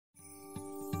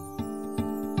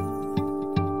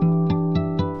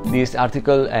This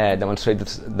article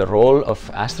demonstrates the role of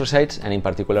astrocytes, and in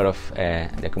particular of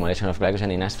the accumulation of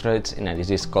glycogen in astrocytes in a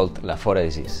disease called Lafora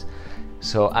disease.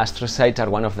 So astrocytes are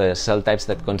one of the cell types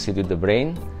that constitute the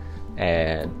brain.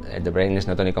 The brain is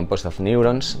not only composed of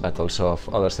neurons, but also of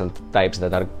other cell types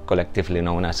that are collectively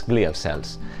known as glial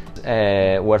cells.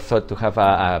 Were thought to have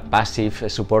a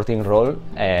passive supporting role,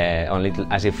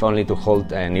 as if only to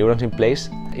hold neurons in place.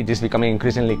 It is becoming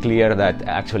increasingly clear that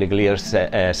actually glial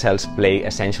cells play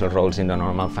essential roles in the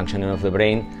normal functioning of the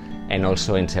brain and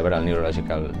also in several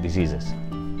neurological diseases.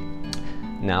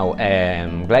 Now,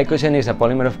 glycogen is a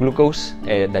polymer of glucose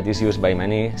that is used by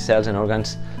many cells and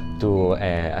organs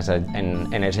as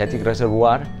an energetic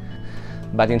reservoir,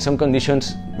 but in some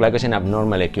conditions glycogen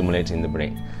abnormally accumulates in the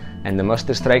brain. And the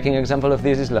most striking example of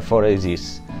this is Lafora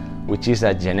disease, which is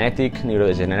a genetic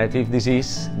neurodegenerative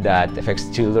disease that affects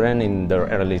children in their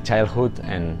early childhood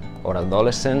or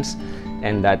adolescence,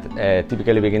 and that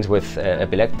typically begins with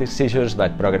epileptic seizures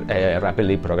but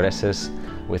rapidly progresses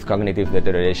with cognitive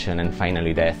deterioration and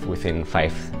finally death within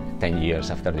 5-10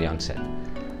 years after the onset.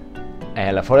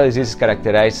 Lafora disease is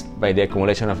characterized by the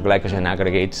accumulation of glycogen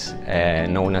aggregates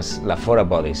known as Lafora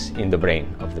bodies in the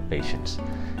brain of the patients.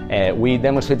 We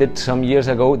demonstrated some years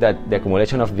ago that the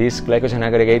accumulation of these glycogen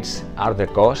aggregates are the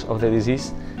cause of the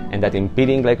disease, and that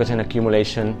impeding glycogen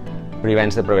accumulation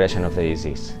prevents the progression of the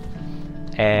disease.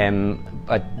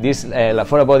 But these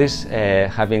Lafora bodies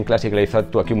have been classically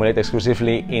thought to accumulate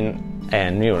exclusively in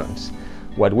neurons.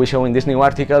 What we show in this new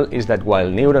article is that while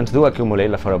neurons do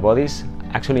accumulate Lafora bodies,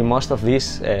 actually most of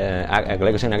these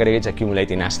glycogen aggregates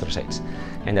accumulate in astrocytes,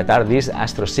 and that are these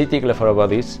astrocytic Lafora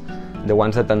bodies the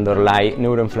ones that underlie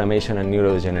neuroinflammation and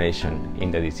neurodegeneration in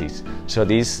the disease. So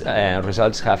these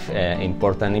results have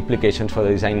important implications for the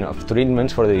design of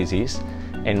treatments for the disease,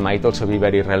 and might also be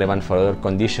very relevant for other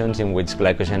conditions in which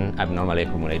glycogen abnormally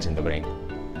accumulates in the brain.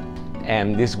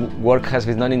 This work has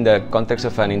been done in the context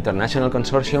of an international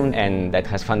consortium, and that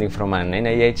has funding from an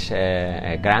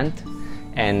NIH grant.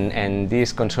 And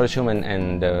this consortium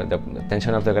and the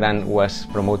attention of the grant was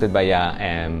promoted by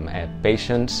a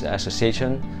patients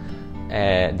association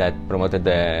that promoted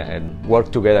the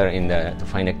work together to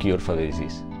find a cure for the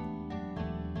disease.